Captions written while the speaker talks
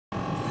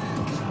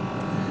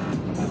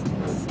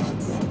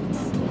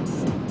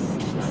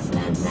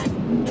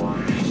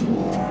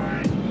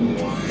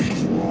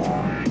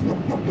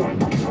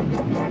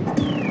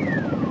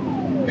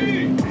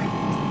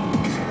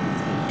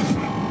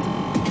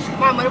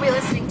are we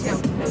listening to?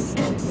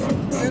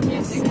 Your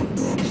music.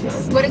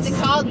 What is it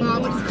called,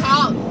 Mom? What is it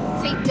called?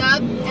 Say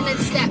dub and then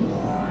step.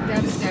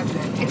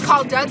 Dubstep. It's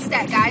called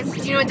dubstep, guys. Do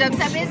you know what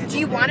dubstep is? Do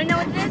you want to know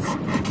what it is?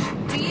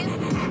 Do you?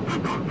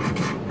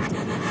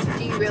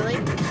 Do you really?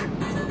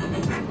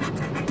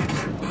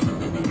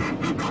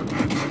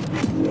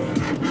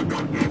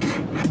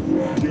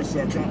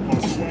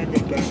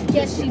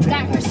 Yes, she's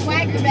got her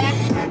swagger back.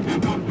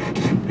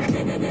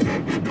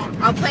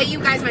 I'll play you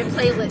guys my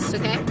playlist,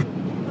 okay?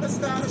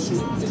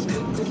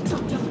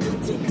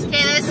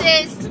 Okay, this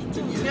is,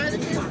 you know what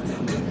this is?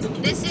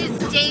 This is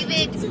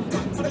David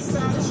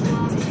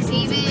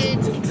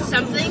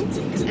something,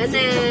 and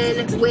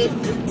then with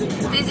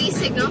Busy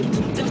Signal,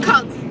 it's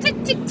called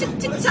Tick Tick Tick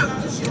Tick Tock.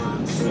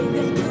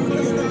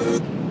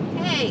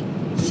 Hey,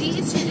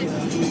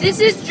 this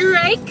is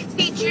Drake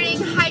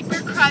featuring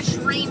Hyper Crush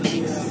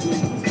remix.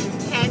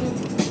 Okay,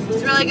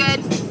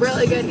 it's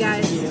really good,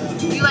 guys.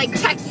 If you like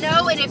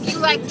techno and if you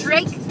like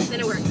Drake, then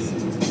it works.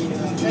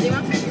 Ready,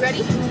 Mom? You ready?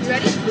 You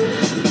ready?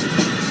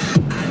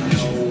 I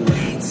know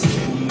way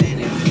too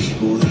many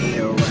people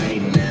here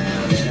right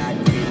now that I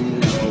didn't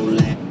know.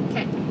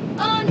 Okay.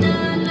 Oh no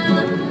no,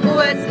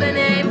 what's my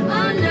name?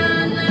 Oh no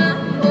no,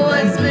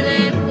 what's my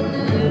name?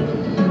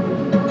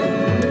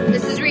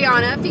 This is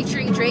Rihanna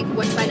featuring Drake.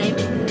 What's my name?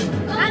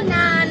 Oh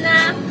no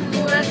no,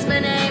 what's my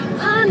name?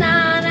 Oh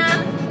no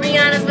no,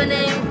 Rihanna's my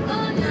name.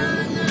 Oh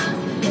no no,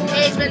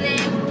 Age my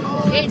name.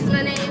 Age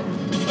my name.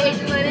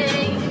 Age my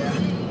name.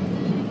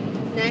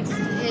 Next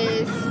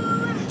is,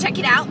 check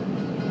it out,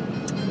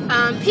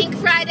 Pink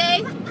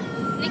Friday,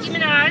 Nicki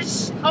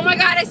Minaj. Oh my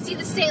god, I see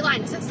the state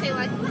line. Is that state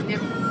line? Yeah.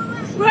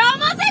 We're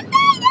almost in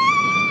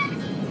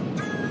Vegas!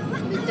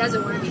 It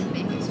doesn't want to be in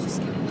Vegas, just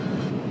kidding.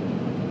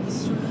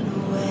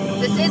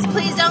 This is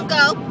Please Don't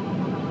Go.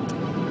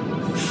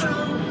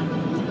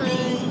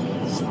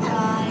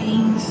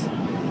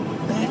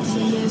 Back to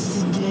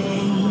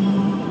yesterday.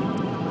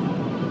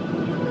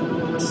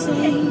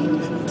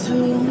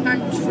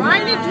 I'm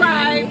trying to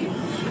drive.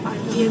 I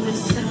hear the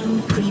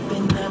sound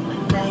creeping up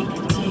like a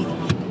tick.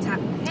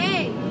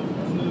 Hey.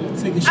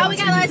 Oh, we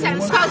got a lot of time.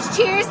 It's called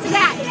Cheers to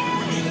That.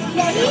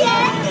 Yeah, yeah,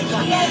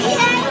 yeah,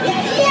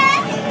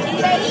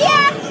 yeah,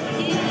 yeah.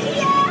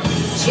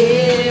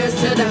 Cheers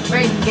to the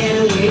freaking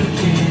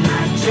weekend. I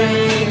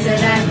drink to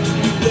that.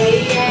 Yeah,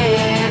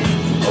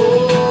 yeah.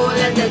 Oh,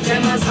 let the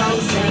drama song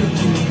sing.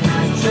 I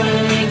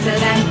drink to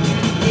that.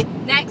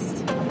 Next.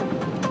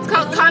 It's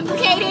called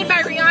Complicated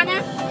by Rihanna.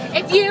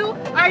 If you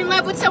are in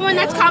love with someone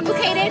that's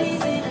complicated,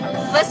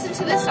 listen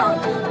to this song.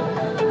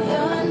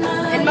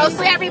 And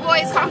mostly every boy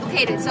is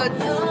complicated, so it's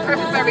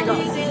perfect for every girl.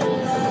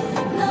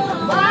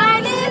 Why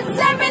is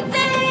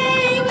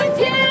everything with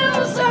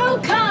you so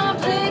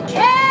complicated?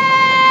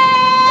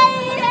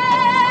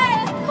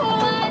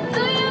 What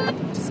do you...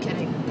 Just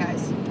kidding,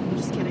 guys. I'm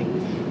just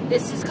kidding.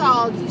 This is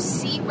called You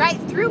See Right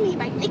Through Me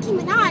by Nicki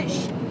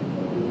Minaj.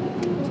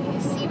 Do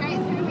you see right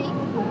through me?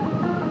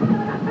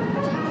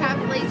 Do you have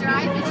laser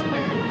eye vision?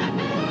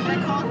 What's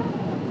that called?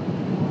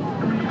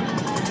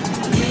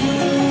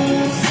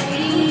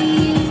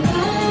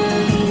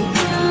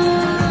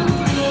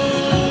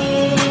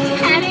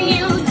 How do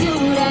you do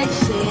that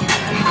shit?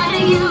 How do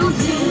you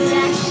do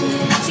that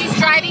shit? She's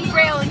driving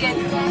Braille again.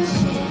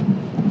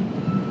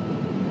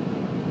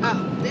 Oh,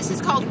 this is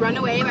called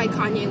Runaway by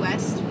Kanye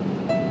West.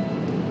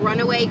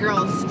 Runaway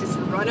girls, just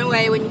run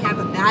away when you have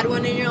a bad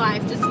one in your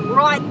life. Just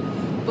run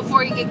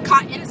before you get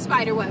caught in a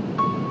spider web.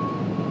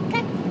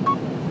 Okay.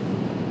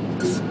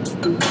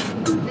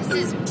 This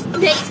is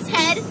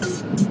Basshead,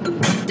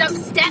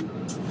 Dubstep.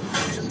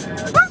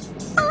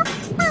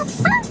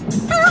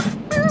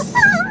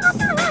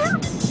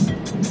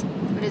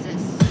 What is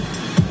this?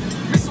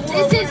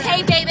 This is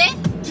Hey Baby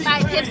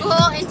by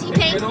Pitbull and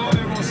T-Pain.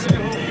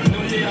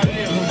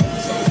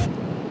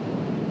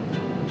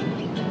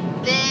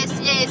 This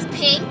is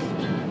Pink.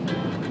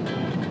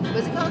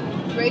 What's it called?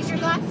 Raise Your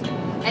Glass?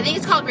 I think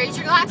it's called Raise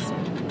Your Glass.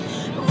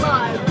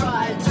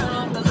 Right, turn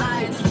off the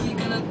lights.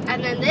 And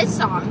then this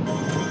song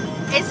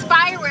is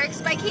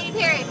Fireworks by Katy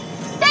Perry.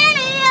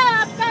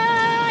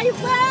 Fireworks!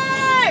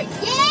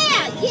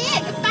 Yeah,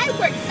 the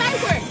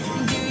fireworks.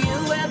 Do you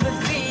ever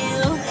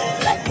feel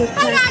like a